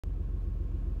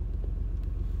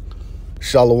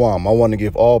Shalom. I want to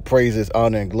give all praises,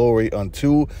 honor, and glory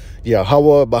unto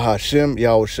Yahweh, Bahashem,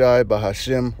 Yahushai,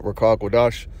 Bahashem, Rakah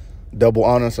Kodash. Double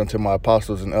honors unto my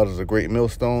apostles and elders of Great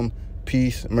Millstone.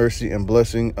 Peace, mercy, and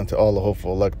blessing unto all the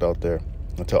hopeful elect out there.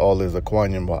 Unto all his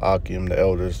Aquanium, Ba'akim, the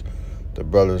elders, the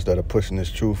brothers that are pushing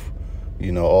this truth,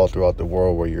 all throughout the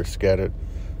world where you're scattered.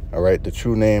 All right, the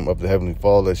true name of the Heavenly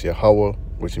Father is Yahweh,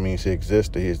 which means he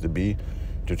exists, that he is to be.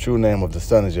 The true name of the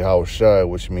Son is Yahushai,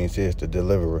 which means he is the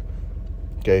deliverer.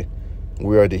 Okay,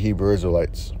 we are the Hebrew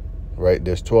Israelites, right?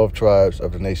 There's 12 tribes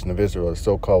of the nation of Israel. The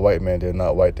so-called white man, they're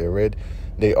not white, they're red.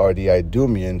 They are the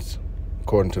Idumeans,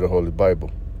 according to the Holy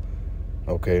Bible.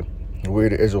 Okay, we're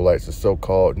the Israelites, the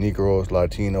so-called Negroes,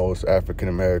 Latinos, African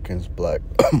Americans,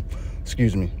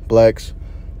 blacks,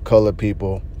 colored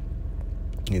people,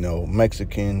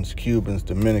 Mexicans, Cubans,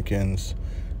 Dominicans,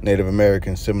 Native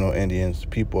Americans, Seminole Indians,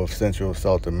 people of Central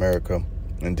South America,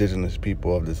 indigenous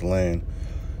people of this land.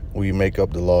 We make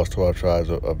up the lost 12 tribes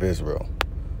of Israel.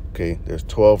 Okay, there's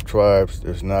 12 tribes.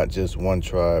 There's not just one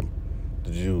tribe,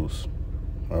 the Jews.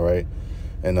 All right,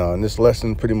 and in this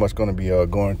lesson, pretty much going to be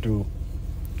going through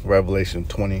Revelation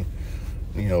 20.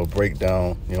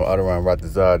 Breakdown. Adoran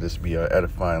Ratazah. This be an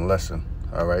edifying lesson.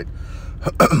 All right,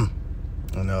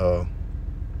 and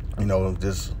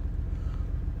just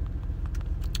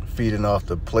feeding off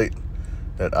the plate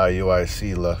that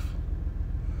IUIC left.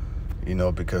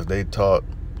 Because they taught.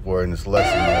 Where in this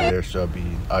lesson there shall be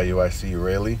IUIC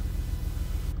rarely.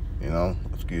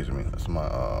 Excuse me. That's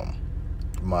my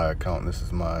my account. This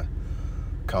is my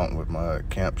account with my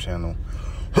camp channel.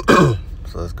 So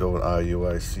let's go with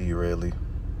IUIC rarely.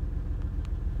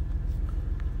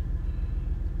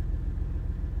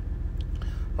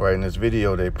 All right, in this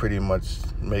video they pretty much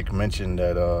make mention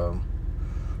that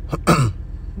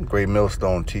Great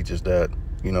Millstone teaches that,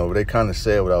 they kind of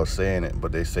say it without saying it,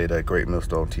 but they say that Great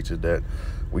Millstone teaches that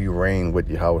we reign with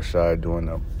Yahushua during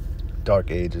the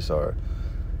Dark Ages, or,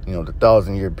 the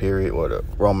 1,000-year period where the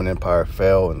Roman Empire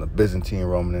fell and the Byzantine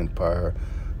Roman Empire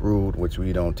ruled, which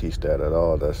we don't teach that at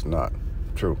all. That's not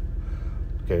true.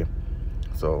 Okay,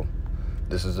 so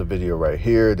this is a video right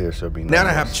here. There shall be no now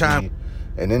I have Chime.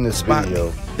 And in this video,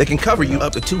 they can cover you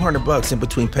up to $200 in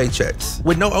between paychecks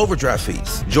with no overdraft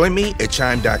fees. Join me at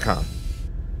chime.com.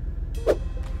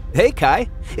 Hey, Kai,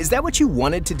 is that what you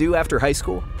wanted to do after high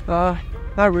school?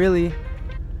 Not really.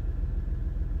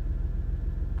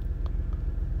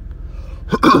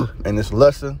 In this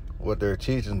lesson, what they're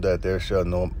teaching that there shall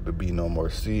be no more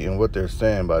sea. And what they're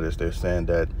saying by this, they're saying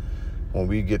that when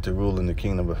we get to rule in the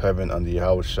kingdom of heaven under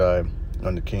Yahushua,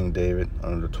 under King David,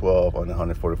 under the 12, under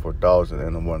 144,000,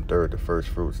 and the 1/3, the first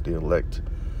fruits, the elect,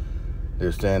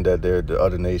 they're saying that the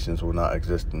other nations will not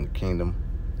exist in the kingdom.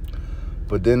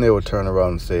 But then they will turn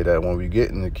around and say that when we get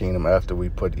in the kingdom, after we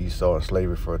put Esau in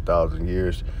slavery for 1,000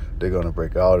 years, they're going to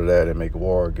break out of that and make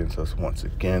war against us once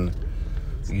again.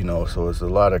 So it's a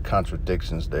lot of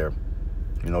contradictions there.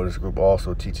 This group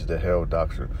also teaches the Herod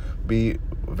doctrine. Be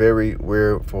very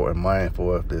wary-ful and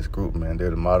mindful of this group, man. They're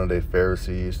the modern-day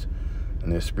Pharisees,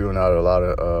 and they're spewing out a lot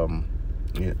of,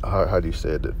 how do you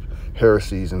say it? The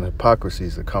heresies and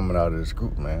hypocrisies are coming out of this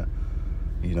group, man.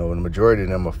 And the majority of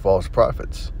them are false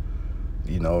prophets.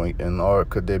 Or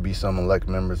could there be some elect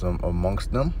members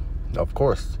amongst them? Of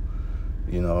course,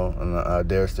 and I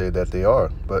dare say that they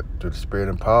are. But through the spirit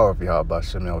and power of Yahweh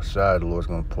Shem Yahushai, the Lord's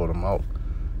going to pull them out.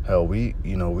 Hell, we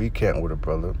can't with a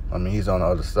brother. I mean, he's on the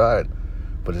other side,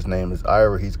 but his name is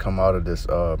Ira. He's come out of this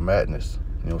madness.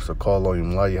 So call on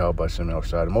him, Yahweh Shem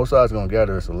Yahushai. The Most High is going to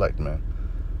gather his elect, man.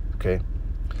 Okay,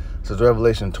 so it's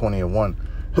Revelation 20:1.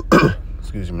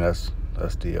 Excuse me, that's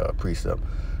the precept.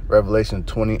 Revelation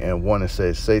 20:1, it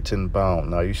says, Satan bound.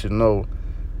 Now, you should know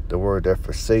the word there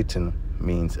for Satan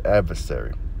means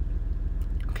adversary.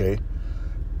 Okay?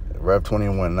 Rev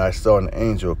 21, and I saw an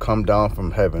angel come down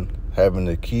from heaven, having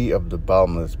the key of the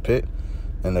bottomless pit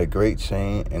and a great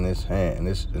chain in his hand.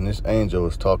 And this angel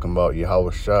is talking about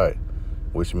Yahushua,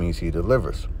 which means he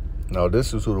delivers. Now,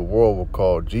 this is who the world will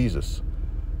call Jesus.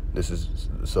 This is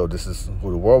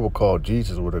who the world will call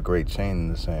Jesus with a great chain in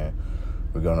his hand.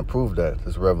 We're going to prove that. This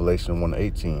is Revelation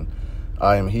 1:18.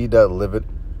 I am he that liveth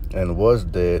and was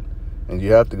dead. And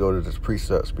you have to go to the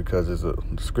precepts because the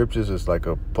scriptures is like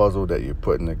a puzzle that you're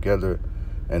putting together.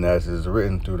 And as is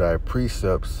written, through thy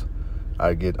precepts,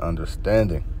 I get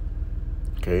understanding.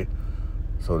 Okay?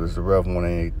 So this is Rev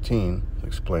 1:18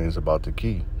 explains about the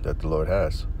key that the Lord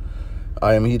has.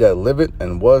 I am he that liveth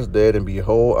and was dead, and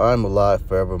behold, I am alive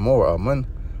forevermore. Amen.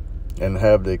 And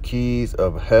have the keys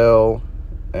of hell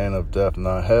and of death.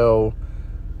 Now, hell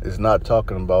is not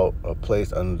talking about a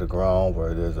place under the ground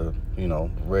where there's a,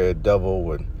 red devil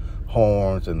with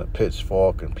horns and the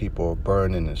pitchfork, and people are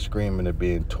burning and screaming and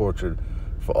being tortured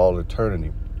for all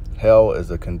eternity. Hell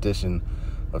is a condition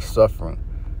of suffering.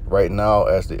 Right now,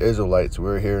 as the Israelites,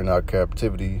 we're here in our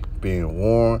captivity being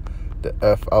worn the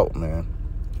F out, man.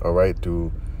 All right,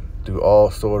 through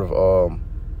all sort of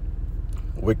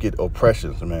wicked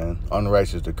oppressions, man.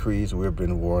 Unrighteous decrees, we've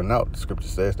been worn out. The scripture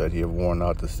says that he have worn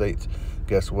out the saints.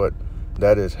 Guess what?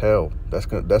 That is hell. That's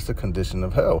the condition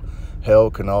of hell.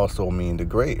 Hell can also mean the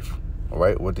grave. All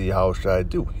right, what did Yahushua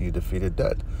do? He defeated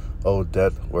death. Oh,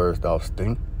 death, where is thou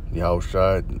sting? Yahweh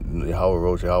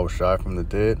rose Yahushua from the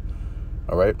dead.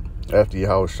 All right, after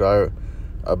Yahushua,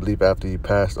 I believe after he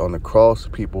passed on the cross,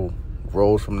 people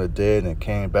rose from the dead and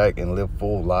came back and lived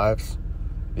full lives.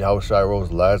 Yahushua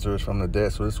rose Lazarus from the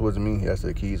dead. So this is what it means. He has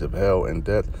the keys of hell and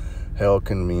death. Hell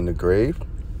can mean the grave,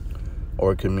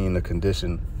 or it can mean a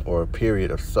condition or a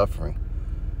period of suffering.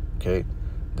 Okay,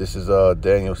 this is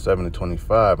Daniel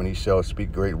 7:25, and he shall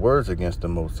speak great words against the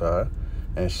Most High,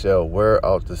 and shall wear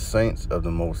out the saints of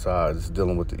the Most High. This is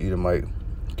dealing with the Edomite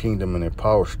kingdom and their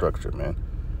power structure, man.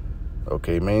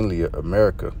 Okay, mainly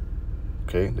America.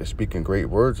 Okay, they're speaking great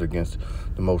words against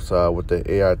the Most High with the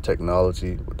AI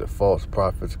technology, with the false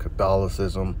prophets,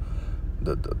 Catholicism,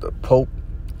 the Pope,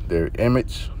 their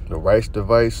image, the rights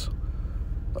device.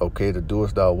 Okay, the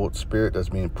doest thou wilt spirit that's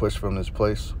being pushed from this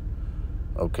place.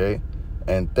 Okay,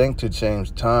 and think to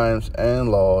change times and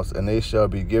laws, and they shall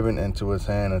be given into his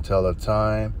hand until a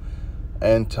time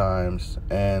and times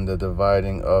and the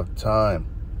dividing of time.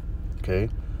 Okay,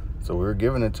 so we're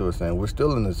given into his hand. We're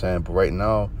still in his hand, but right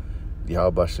now,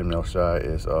 Yahweh Shem Yahushua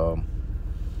is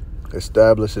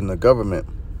establishing the government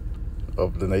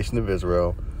of the nation of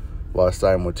Israel while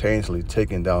simultaneously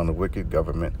taking down the wicked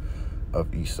government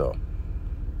of Esau.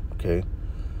 Okay,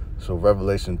 so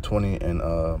Revelation 20 and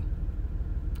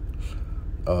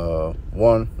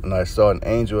 1, and I saw an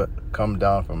angel come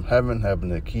down from heaven, having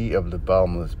the key of the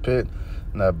bottomless pit,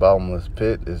 and that bottomless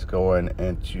pit is going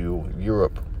into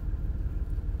Europe.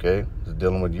 Okay, it's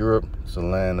dealing with Europe. It's a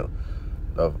land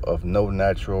of no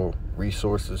natural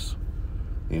resources.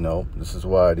 This is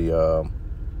why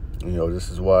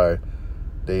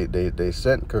they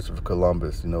sent Christopher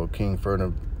Columbus, King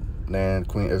Ferdinand,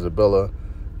 Queen Isabella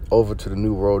over to the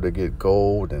New World to get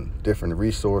gold and different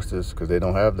resources, because they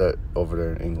don't have that over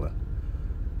there in England.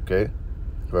 Okay,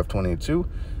 Rev 22,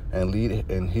 and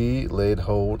he laid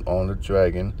hold on the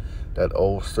dragon, that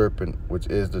old serpent, which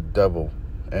is the devil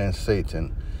and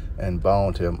Satan, and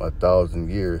bound him 1,000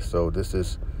 years. So this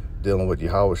is dealing with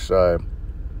Yahushua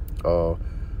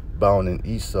bounding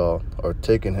Esau, or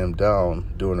taking him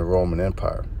down during the Roman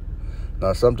Empire.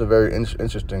 Now, something very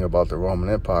interesting about the Roman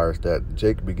Empire is that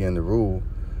Jake began to rule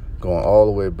going all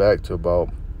the way back to about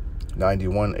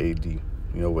 91 AD,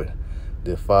 with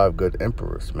the 5 good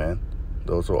emperors, man.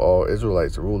 Those were all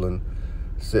Israelites ruling,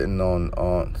 sitting in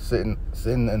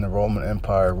the Roman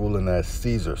Empire, ruling as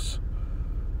Caesars.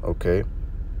 Okay,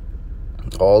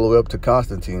 all the way up to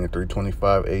Constantine in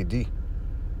 325 AD.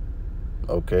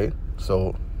 Okay,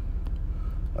 so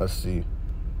let's see.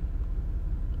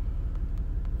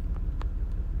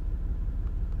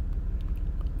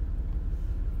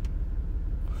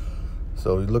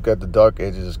 So you look at the Dark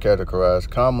Ages as categorized,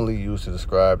 commonly used to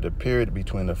describe the period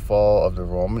between the fall of the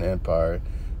Roman Empire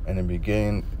and the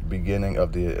beginning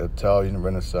of the Italian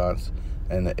Renaissance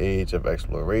and the Age of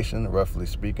Exploration. Roughly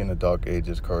speaking, the Dark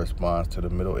Ages corresponds to the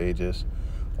Middle Ages,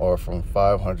 or from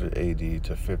 500 AD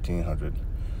to 1500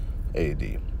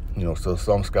 AD. So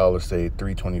some scholars say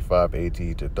 325 AD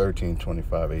to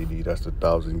 1325 AD. That's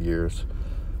 1,000 years.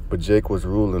 But Jake was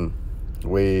ruling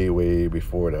way, way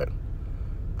before that.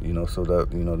 So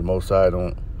that, the Most High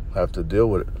don't have to deal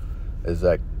with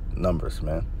exact numbers,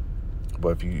 man. But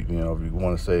if you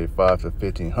want to say 5 to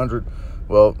 1500,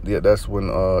 well, yeah, that's when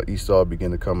Esau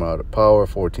began to come out of power.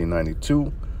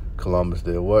 1492, Columbus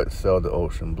did what? Sailed the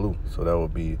ocean blue. So that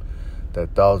would be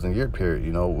that 1,000-year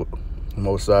period.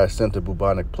 Most High sent the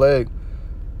bubonic plague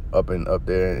up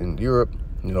there in Europe.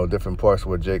 Different parts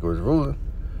where Jacob was ruling,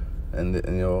 and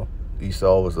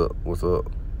Esau was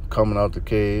coming out the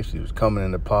caves. He was coming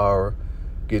into power,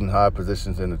 getting high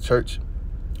positions in the church.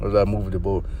 What was that movie?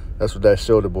 That's what that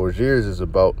show, The Borgias, is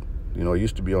about. It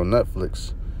used to be on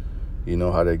Netflix.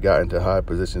 How they got into high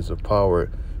positions of power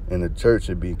in the church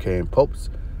and became popes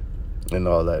and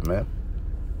all that, man.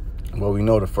 Well, we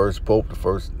know the first pope, the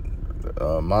first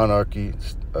monarchy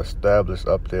established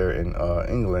up there in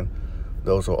England,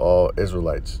 those are all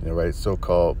Israelites, right?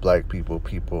 So-called black people,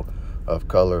 people of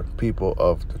color, people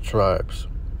of the tribes,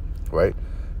 right?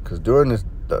 Because during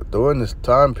this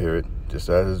time period, just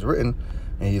as it's written,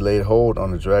 And he laid hold on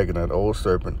the dragon, that old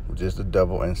serpent, which is the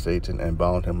devil and Satan, and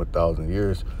bound him 1,000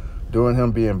 years. During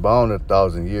him being bound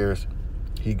 1,000 years,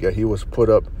 he was put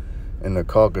up in the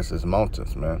Caucasus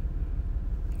Mountains, man.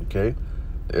 Okay?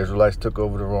 The Israelites took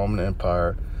over the Roman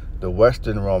Empire. The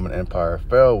Western Roman Empire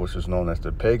fell, which was known as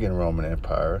the pagan Roman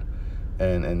Empire.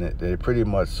 And they pretty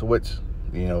much switched,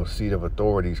 seat of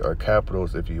authorities or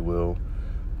capitals, if you will,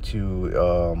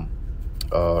 to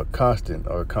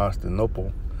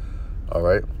Constantinople. All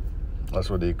right, that's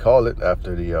what they call it,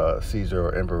 after the Caesar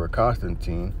or Emperor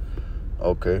Constantine.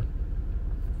 Okay,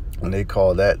 and they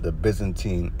call that the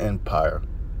Byzantine Empire.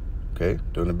 Okay,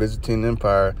 during the Byzantine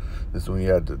Empire, this is when you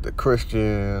had the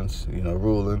Christians,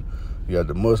 ruling. You had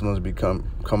the Muslims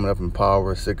coming up in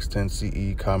power, 610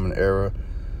 CE, Common Era.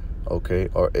 Okay,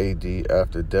 or AD,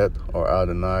 after death, or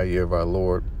Adonai, year of our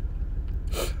Lord.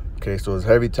 Okay, so it's a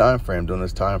heavy time frame. During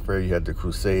this time frame, you had the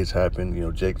Crusades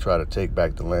happen. Jake tried to take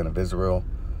back the land of Israel.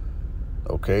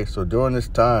 Okay, so during this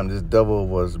time, this devil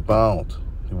was bound.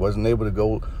 He wasn't able to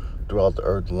go throughout the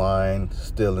earth lying,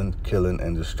 stealing, killing,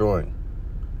 and destroying.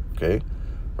 Okay,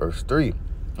 verse 3.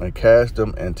 And cast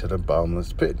him into the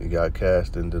bottomless pit. He got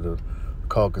cast into the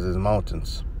Caucasus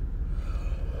Mountains.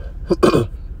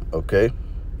 Okay.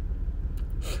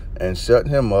 And shut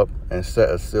him up and set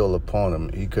a seal upon him.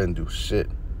 He couldn't do shit.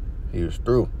 He was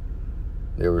through.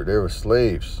 They were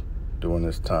slaves during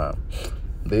this time.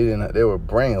 They were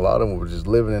brain. A lot of them were just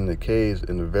living in the caves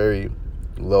in a very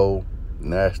low,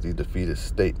 nasty, defeated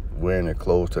state, wearing their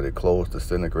clothes till their clothes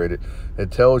disintegrated.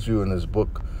 It tells you in this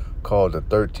book called the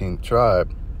 13th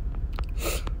Tribe.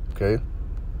 Okay.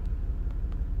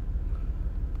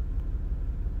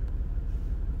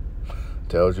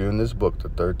 Tells you in this book, the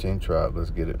 13th Tribe.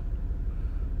 Let's get it.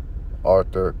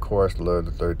 Arthur Koestler, the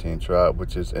 13th Tribe,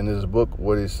 which is in this book,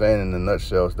 what he's saying in a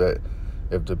nutshell is that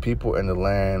if the people in the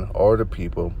land are the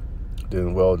people,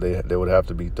 then, well, they would have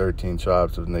to be 13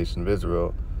 tribes of the nation of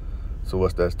Israel. So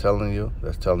what's that's telling you?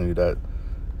 That's telling you that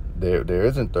there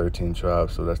isn't 13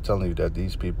 tribes, so that's telling you that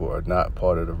these people are not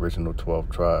part of the original 12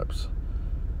 tribes.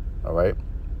 All right?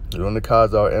 During the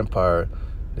Khazar Empire,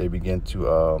 they began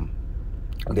to,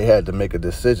 they had to make a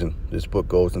decision. This book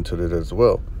goes into it as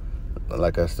well.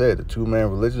 Like I said, the two main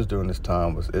religions during this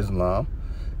time was Islam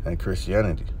and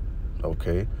Christianity.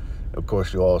 Okay? Of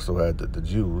course, you also had the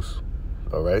Jews.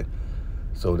 All right?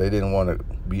 So they didn't want to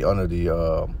be under the,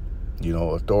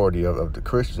 authority of the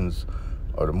Christians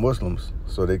or the Muslims.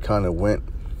 So they kind of went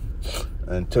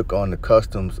and took on the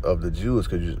customs of the Jews,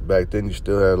 because back then you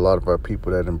still had a lot of our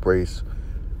people that embraced,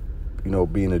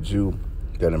 being a Jew,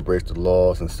 that embraced the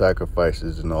laws and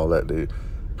sacrifices and all that. They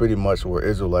pretty much were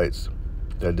Israelites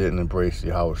that didn't embrace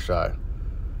Yahushua.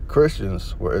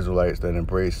 Christians were Israelites that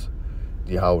embraced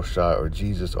Yahushua or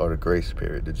Jesus or the grace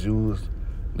period. The Jews,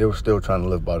 they were still trying to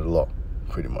live by the law,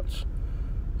 pretty much.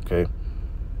 Okay?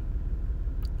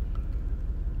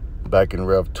 Back in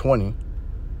Rev 20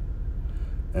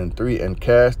 and 3, and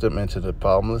cast him into the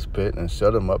bottomless pit, and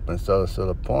shut him up, and set a seal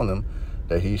upon him,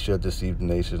 that he should deceive the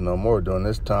nations no more. During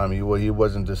this time, he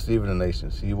wasn't deceiving the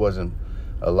nations. He wasn't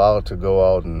allowed to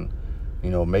go out and,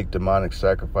 make demonic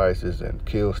sacrifices and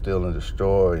kill, steal, and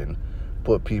destroy, and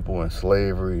put people in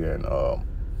slavery and,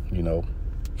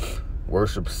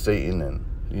 worship Satan. And,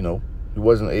 he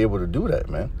wasn't able to do that,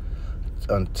 man,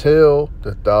 until the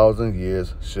 1,000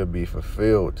 years should be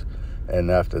fulfilled. And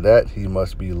after that, he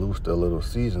must be loosed a little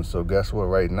season. So guess what?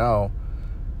 Right now,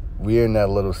 we're in that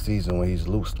little season when he's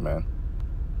loosed, man.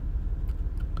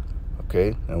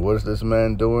 Okay? And what is this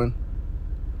man doing?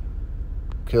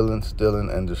 Killing, stealing,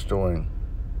 and destroying.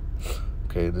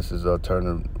 Okay, this is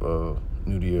alternative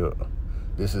media.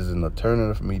 This is an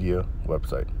alternative media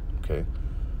website. Okay.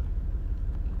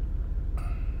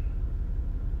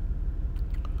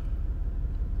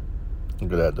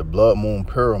 Look at that. The blood moon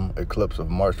Purim eclipse of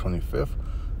March 25th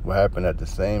will happen at the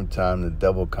same time the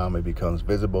devil comet becomes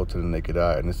visible to the naked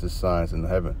eye. And this is signs in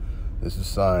heaven. This is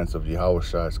signs of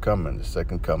Yahushua's coming, the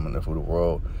second coming of the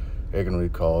world, ignorantly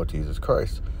called Jesus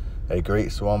Christ. A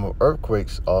great swarm of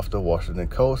earthquakes off the Washington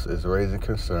coast is raising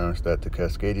concerns that the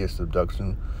Cascadia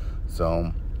subduction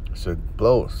zone should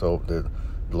blow. So the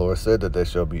Lord said that there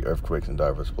shall be earthquakes in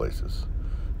diverse places.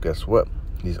 Guess what?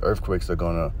 These earthquakes are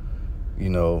going to,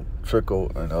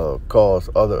 trickle and cause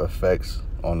other effects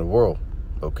on the world.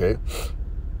 Okay?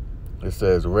 It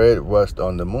says red rust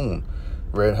on the moon,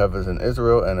 red heavens in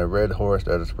Israel, and a red horse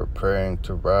that is preparing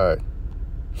to ride.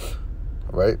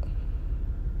 Right?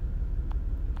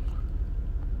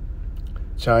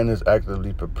 China is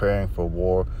actively preparing for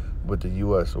war with the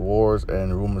U.S. Wars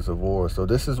and rumors of war. So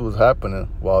this is what's happening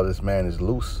while this man is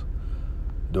loose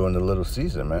during the little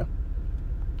season, man.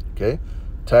 Okay?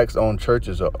 Tax on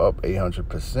churches are up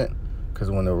 800%.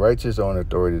 Because when the righteous are in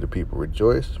authority, the people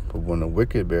rejoice. But when the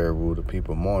wicked bear rule, the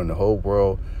people mourn. The whole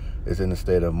world is in a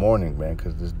state of mourning, man,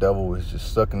 because this devil is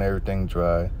just sucking everything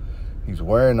dry. He's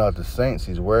wearing out the saints.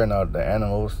 He's wearing out the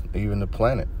animals, even the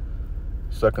planet.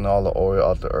 Sucking all the oil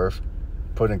out the earth,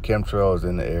 putting chemtrails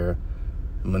in the air,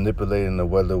 manipulating the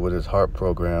weather with his HAARP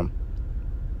program.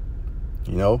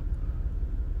 You know,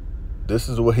 this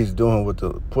is what he's doing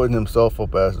with putting himself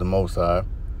up as the Most High.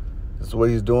 This is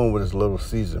what he's doing with his little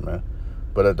season, man.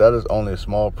 But that is only a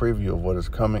small preview of what is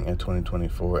coming in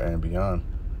 2024 and beyond.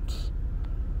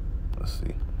 Let's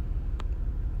see.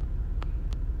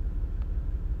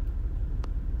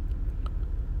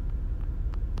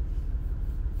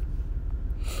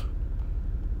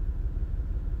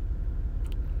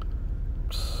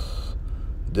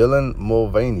 Dylan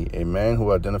Mulvaney, a man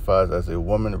who identifies as a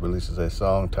woman, releases a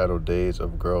song titled Days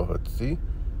of Girlhood. See,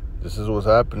 this is what's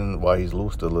happening while he's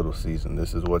loosed a little season.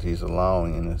 This is what he's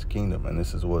allowing in his kingdom, and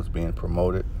this is what's being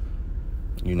promoted.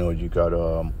 You know, you got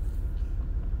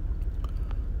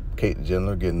Kate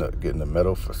Jenner getting the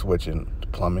medal for switching to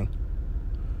plumbing.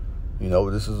 You know,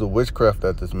 this is the witchcraft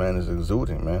that this man is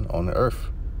exuding, man, on the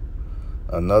earth.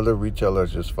 Another retailer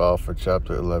just filed for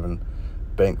Chapter 11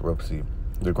 bankruptcy.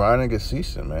 The grinding is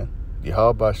ceasing, man.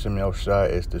 Yahweh B'Shem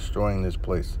Yahushai is destroying this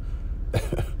place.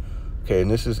 Okay,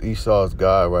 and this is Esau's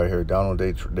guy right here, Donald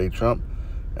J. Trump.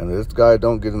 And this guy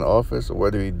don't get in office, or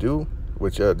whether he do,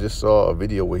 which I just saw a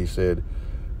video where he said,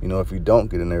 you know, if you don't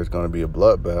get in there, it's going to be a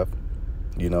bloodbath.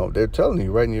 You know, they're telling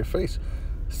you right in your face,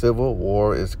 civil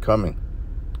war is coming.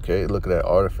 Okay, look at that,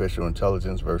 artificial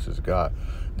intelligence versus God.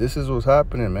 This is what's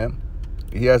happening, man.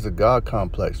 He has a God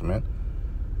complex, man.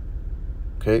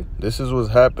 Okay, this is what's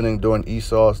happening during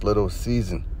Esau's little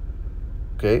season.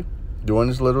 Okay, during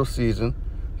this little season,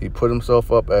 he put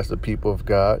himself up as the people of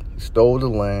God. He stole the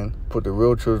land, put the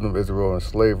real children of Israel in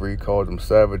slavery, called them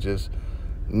savages,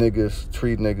 niggas,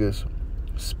 tree niggas,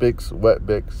 spics,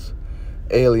 wetbacks,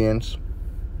 aliens,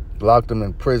 locked them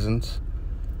in prisons,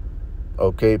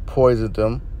 okay, poisoned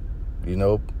them, you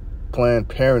know, Planned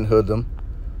Parenthood them,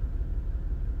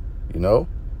 you know.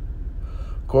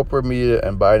 Corporate media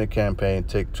and Biden campaign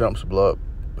take Trump's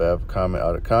bloodbath comment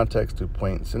out of context to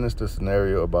paint sinister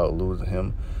scenario about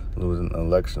losing an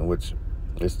election, which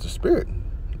is the spirit,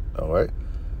 all right?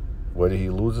 Whether he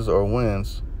loses or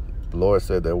wins, the Lord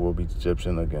said there will be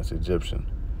Egyptian against Egyptian,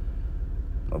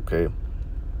 okay?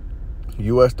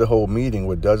 U.S. to hold meeting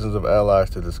with dozens of allies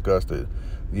to discuss the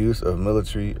use of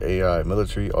military AI,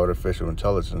 military artificial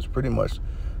intelligence. Pretty much,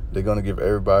 they're going to give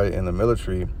everybody in the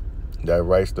military that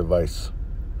rights device.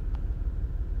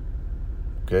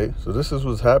 Okay, so this is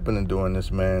what's happening during this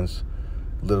man's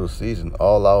little season.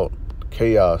 All out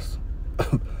chaos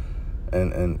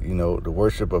and you know, the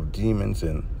worship of demons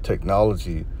and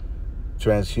technology,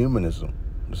 transhumanism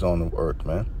is on the earth,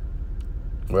 man.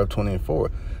 Rev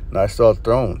 24. And I saw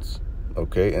thrones,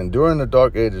 okay? And during the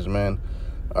dark ages, man,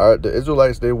 the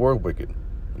Israelites, they were wicked.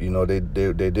 You know, they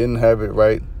didn't have it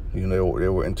right. You know, they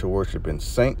were into worshiping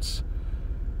saints,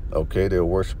 okay? They were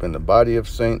worshiping the body of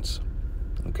saints.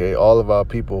 Okay, all of our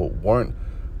people weren't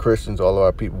Christians. All of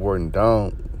our people weren't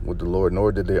down with the Lord,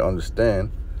 nor did they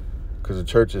understand, because the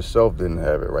church itself didn't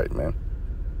have it right, man.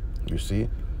 You see?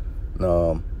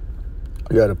 You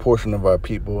had a portion of our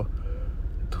people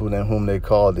whom they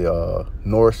call the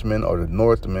Norsemen or the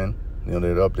Northmen. You know,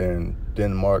 they're up there in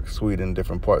Denmark, Sweden,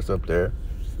 different parts up there.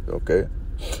 Okay?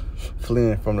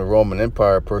 Fleeing from the Roman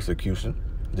Empire persecution,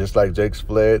 just like Jake's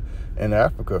fled in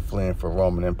Africa, fleeing from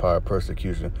Roman Empire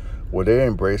persecution, where they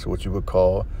embrace what you would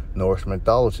call Norse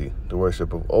mythology, the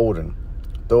worship of Odin,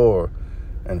 Thor,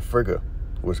 and Frigga,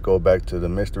 which go back to the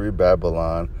mystery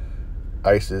Babylon,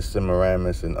 Isis,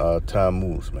 Semiramis, and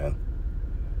Tammuz, man.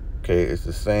 Okay, it's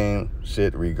the same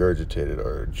shit regurgitated,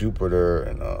 or Jupiter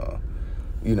and,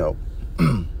 you know,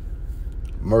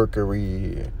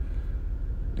 Mercury,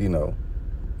 you know,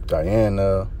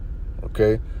 Diana,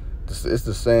 okay? It's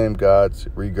the same gods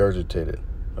regurgitated,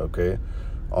 okay,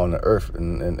 on the earth.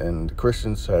 And the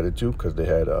Christians had it too, because they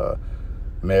had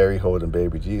Mary holding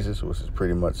baby Jesus, which is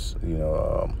pretty much, you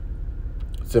know,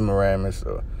 Semiramis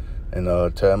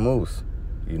and Tammuz,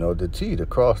 you know, the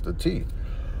cross, the T.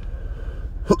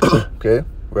 Okay,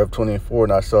 Rev 24,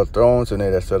 and I saw thrones, and they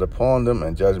that sat upon them,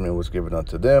 and judgment was given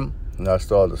unto them. And I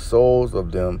saw the souls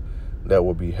of them that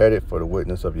will be headed for the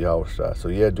witness of Yahushua. So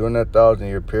yeah, during that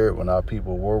 1,000-year period, when our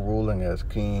people were ruling as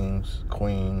kings,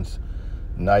 queens,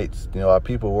 knights, you know, our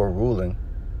people were ruling.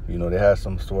 You know, they had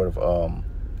some sort of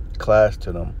class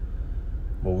to them,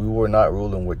 but we were not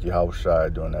ruling with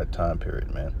Yahushua during that time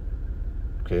period, man.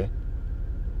 Okay,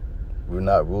 we were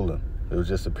not ruling. It was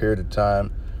just a period of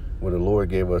time where the Lord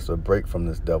gave us a break from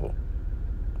this devil.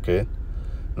 Okay?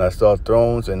 And I saw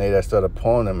thrones, and they that sat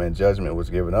upon them, and judgment was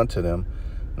given unto them.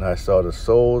 And I saw the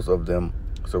souls of them.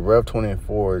 So Rev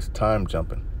 24 is time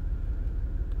jumping.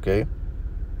 Okay?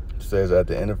 It says at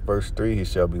the end of verse 3, he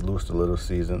shall be loosed a little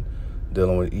season,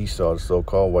 dealing with Esau, the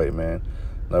so-called white man.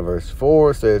 Now verse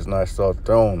 4 says, and I saw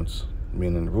thrones,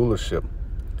 meaning rulership,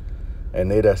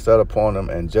 and they that sat upon them,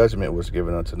 and judgment was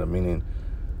given unto them,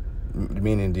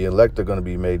 meaning the elect are going to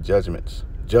be made judges,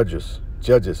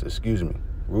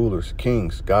 rulers,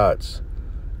 kings, gods.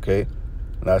 Okay?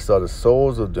 And I saw the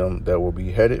souls of them that will be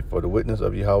beheaded for the witness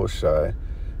of Yahushua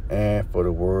and for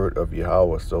the word of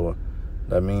Yahweh. So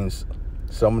that means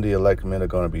some of the elect men are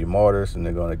going to be martyrs, and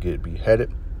they're going to get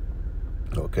beheaded.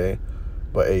 Okay?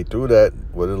 But hey, through that,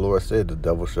 what the Lord said, the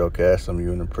devil shall cast some of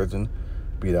you into prison,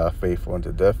 be thou faithful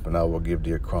unto death, and I will give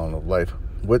thee a crown of life.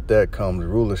 With that comes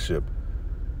rulership.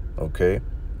 Okay?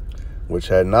 Which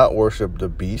had not worshipped the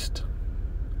beast,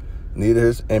 neither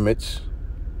his image.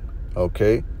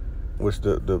 Okay? Which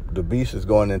the beast is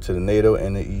going into the NATO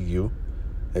and the EU.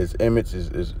 His image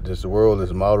is this world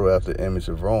is modeled after the image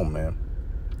of Rome, man.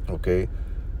 Okay?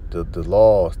 The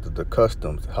laws, the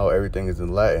customs, how everything is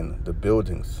in Latin, the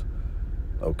buildings.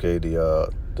 Okay,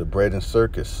 the bread and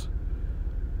circus.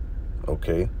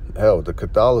 Okay, hell, the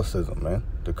Catholicism, man,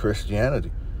 the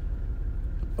Christianity.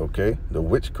 Okay, the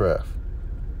witchcraft.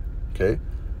 Okay,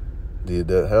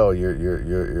 the hell,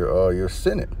 your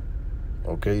Senate.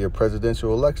 Okay, your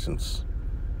presidential elections.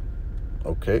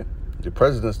 Okay, your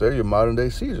presidents, they're your modern day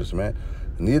Caesars, man.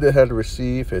 Neither had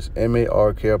received his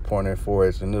MARK appointed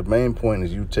foreheads, and the main point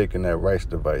is you taking that rice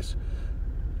device.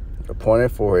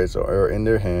 Appointed foreheads are in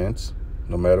their hands,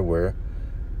 no matter where,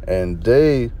 and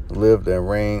they lived and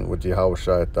reigned with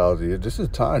Yahushua 1,000 years. This is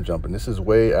time jumping. This is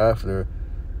way after.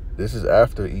 This is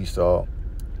after Esau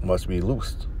must be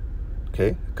loosed.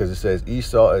 Okay, because it says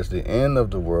Esau is the end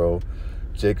of the world,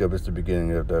 Jacob is the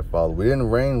beginning of that follow. We didn't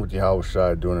reign with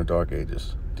Yahushua during the dark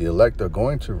ages. The elect are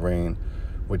going to reign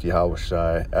with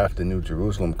Yahushua after New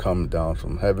Jerusalem comes down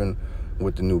from heaven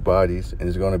with the new bodies, and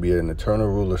it's going to be an eternal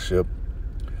rulership.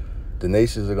 The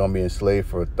nations are going to be enslaved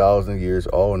for 1,000 years,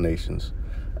 all nations.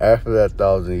 After that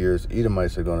 1,000 years,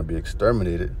 Edomites are going to be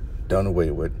exterminated, done away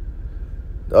with.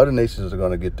 The other nations are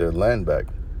going to get their land back.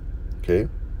 Okay?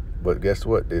 But guess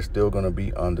what? They're still going to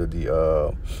be under the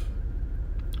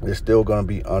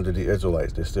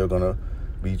Israelites. They're still going to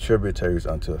be tributaries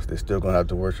unto us. They're still going to have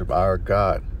to worship our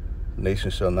God.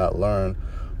 Nations shall not learn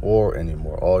war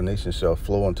anymore. All nations shall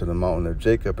flow unto the mountain of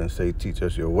Jacob and say, teach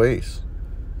us your ways.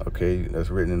 Okay, that's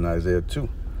written in Isaiah 2,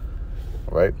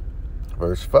 right?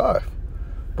 Verse 5.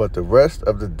 But the rest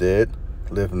of the dead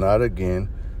live not again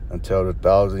until the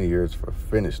 1,000 years are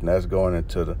finished. And that's going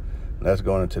into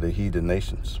the heathen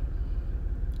nations.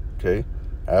 Okay,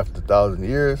 after 1,000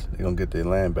 years, they're gonna get their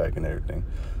land back and everything.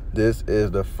 This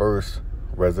is the first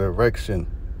resurrection,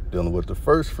 dealing with the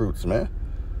first fruits, man.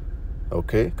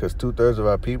 Okay, because 2/3 of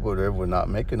our people, they will not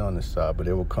make it on this side, but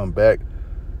they will come back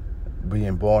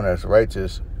being born as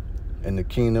righteous in the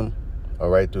kingdom, all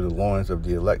right, through the loins of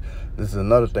the elect. This is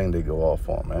another thing they go off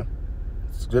on, man.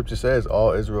 Scripture says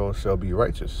all Israel shall be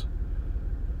righteous.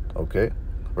 Okay,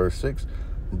 verse 6.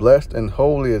 Blessed and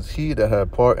holy is he that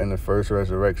had part in the first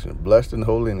resurrection. Blessed and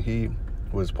holy and he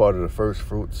who is part of the first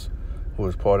fruits, who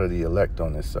is part of the elect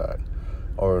on this side.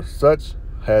 Or such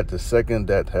had the second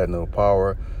death had no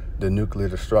power. The nuclear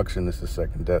destruction is the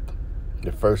second death.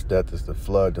 The first death is the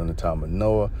flood during the time of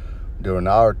Noah. During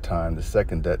our time, the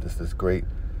second death is this great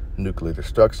nuclear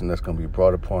destruction that's going to be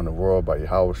brought upon the world by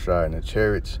Yahushua and the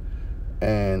chariots,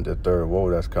 and the third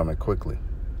woe that's coming quickly.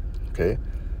 Okay?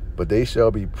 But they shall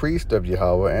be priests of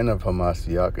Yahweh and of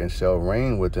Hamashiach, and shall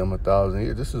reign with him 1,000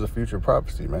 years. This is a future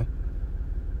prophecy, man.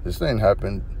 This ain't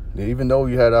happened. Even though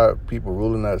you had our people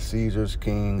ruling as Caesars,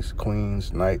 kings,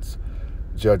 queens, knights,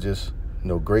 judges,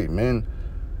 great men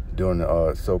during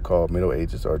the so-called Middle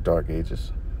Ages or Dark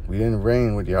Ages. We didn't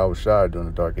reign with Yahushua during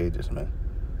the Dark Ages, man.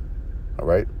 All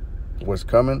right? What's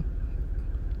coming?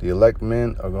 The elect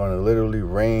men are going to literally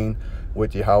reign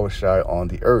with Yahushua on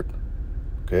the earth.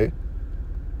 Okay?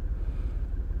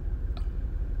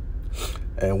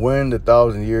 And when the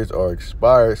 1,000 years are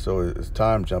expired, so it's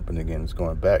time jumping again. It's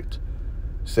going back.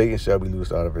 Satan shall be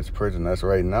loosed out of his prison. That's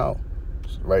right now.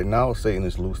 Right now, Satan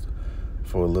is loosed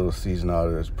for a little season out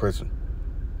of his prison.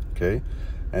 Okay?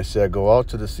 And shall go out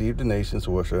to deceive the nations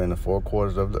which are in the four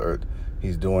quarters of the earth.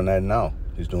 He's doing that now.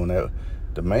 He's doing that.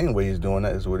 The main way he's doing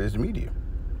that is with his media.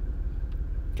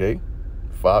 Okay?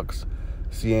 Fox,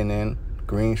 CNN,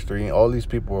 Green Street, all these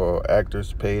people are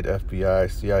actors, paid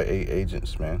FBI, CIA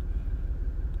agents, man.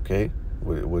 Okay?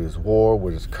 With his war,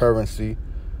 with his currency,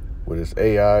 With his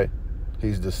AI,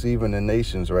 he's deceiving the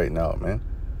nations right now, man.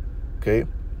 Okay?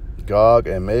 Gog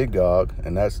and Magog,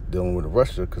 and that's dealing with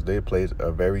Russia because they played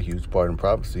a very huge part in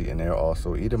prophecy, and they're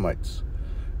also Edomites.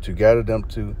 To gather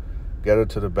to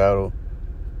the battle,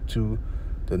 to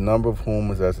the number of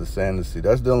whom is as the sand of the sea.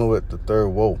 That's dealing with the third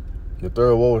woe. The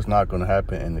third woe is not going to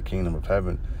happen in the kingdom of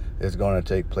heaven. It's going to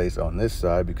take place on this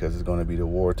side because it's going to be the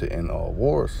war to end all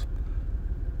wars.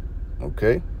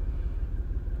 Okay?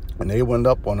 And they went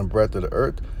up on the breadth of the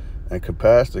earth and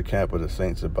compassed the camp of the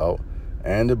saints about,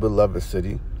 and the beloved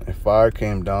city, and fire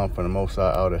came down from the Most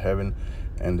High out of heaven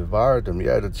and devoured them.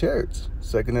 Yeah, the chariots.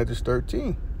 2 Edges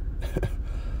 13.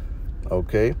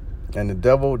 Okay? And the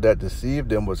devil that deceived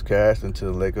them was cast into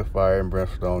the lake of fire and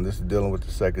brimstone. This is dealing with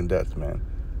the second death, man.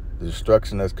 The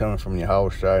destruction that's coming from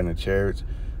Yahushua and the chariots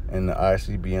and the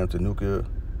ICBM, the nuclear,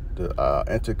 the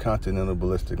intercontinental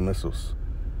ballistic missiles.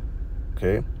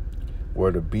 Okay?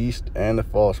 Where the beast and the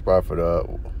false prophet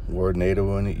were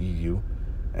NATO in the EU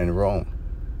and Rome.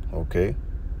 Okay?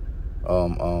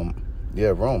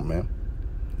 Yeah, Rome, man.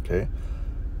 Okay?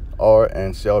 Are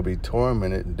and shall be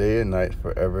tormented day and night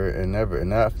forever and ever.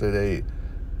 And after they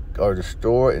are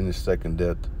destroyed in the second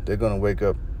death, they're going to wake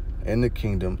up in the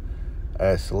kingdom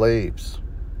as slaves.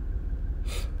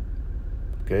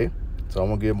 Okay? So I'm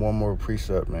going to give one more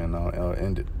precept, man. I'll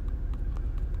end it.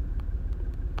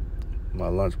 My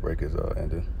lunch break is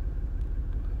ended.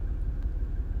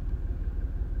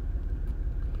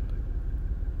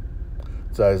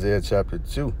 It's Isaiah chapter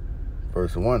 2,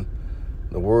 verse 1.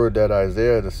 The word that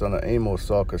Isaiah the son of Amos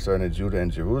saw concerning Judah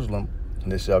and Jerusalem,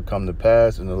 and it shall come to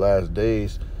pass in the last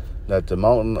days that the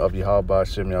mountain of Yahweh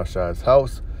Shem Yahshua's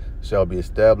house shall be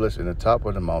established in the top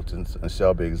of the mountains, and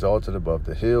shall be exalted above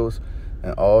the hills,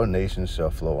 and all nations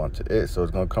shall flow unto it. So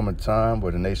it's going to come a time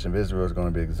where the nation of Israel is going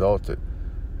to be exalted.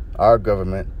 Our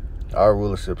government, our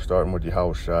rulership, starting with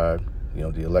Yahushua,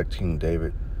 the elect King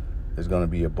David, is going to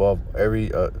be above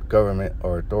every government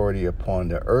or authority upon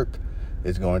the earth.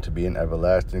 Is going to be an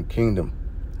everlasting kingdom.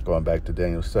 Going back to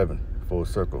Daniel 7, full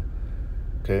circle.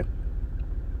 Okay?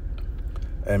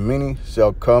 And many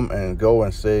shall come and go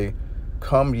and say,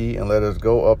 Come ye, and let us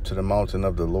go up to the mountain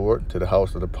of the Lord, to the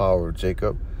house of the power of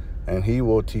Jacob, and he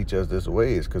will teach us his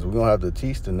ways. Because we're going to have to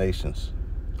teach the nations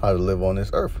how to live on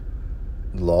this earth.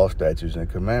 The law, statutes, and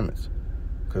commandments.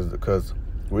 Because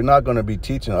we're not going to be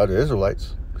teaching other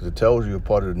Israelites, because it tells you a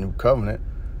part of the new covenant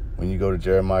when you go to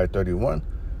Jeremiah 31,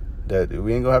 that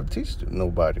we ain't going to have to teach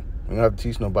nobody. We don't have to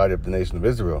teach nobody of the nation of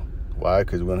Israel. Why?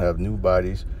 Because we're going to have new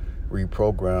bodies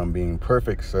reprogrammed, being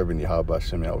perfect, serving Yahweh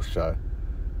Shem Yahushua.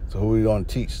 So who are we going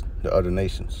to teach? The other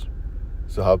nations.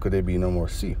 So how could there be no more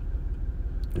sea?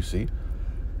 You see?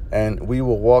 And we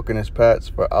will walk in his paths,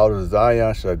 for out of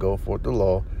Zion shall go forth the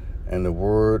law and the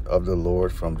word of the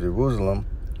Lord from Jerusalem,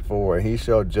 for he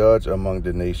shall judge among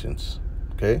the nations.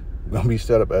 Okay? We're going to be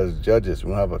set up as judges.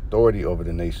 We're going to have authority over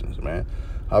the nations, man.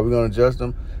 How are we going to judge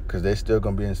them? Because they're still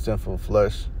going to be in sinful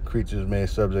flesh, creatures made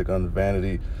subject unto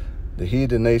vanity. The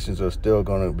heathen nations are still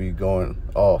going to be going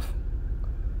off.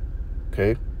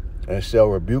 Okay? And shall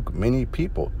rebuke many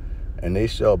people, and they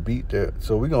shall beat their...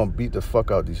 So we're going to beat the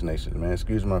fuck out these nations, man.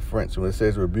 Excuse my French. When it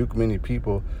says rebuke many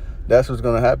people, that's what's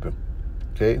going to happen.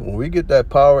 Okay? When we get that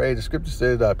power, the scripture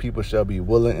says that people shall be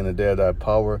willing in the day of thy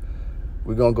power.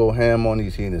 We're going to go ham on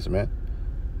these heathens, man.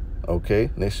 Okay,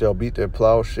 and they shall beat their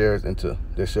plowshares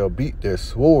they shall beat their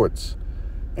swords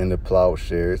into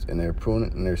plowshares, and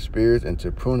their spears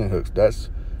into pruning hooks. That's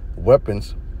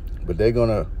weapons, but they're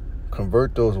gonna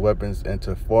convert those weapons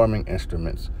into farming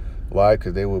instruments. Why?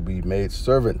 Because they will be made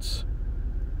servants.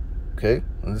 Okay,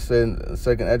 and this said in the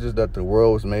 2 Edges that the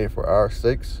world was made for our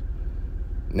sakes.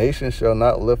 Nation shall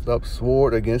not lift up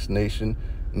sword against nation,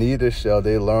 neither shall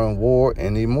they learn war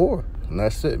anymore. And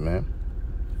that's it, man.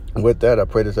 And with that, I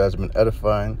pray this has been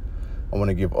edifying. I want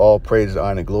to give all praise,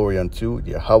 honor, and glory unto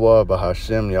Yahweh,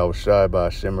 Bahashem, Yahushai,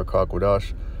 Bahashem,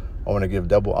 Rakakwadash. I want to give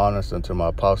double honors unto my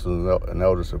apostles and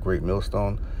elders of Great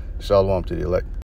Millstone. Shalom to the elect.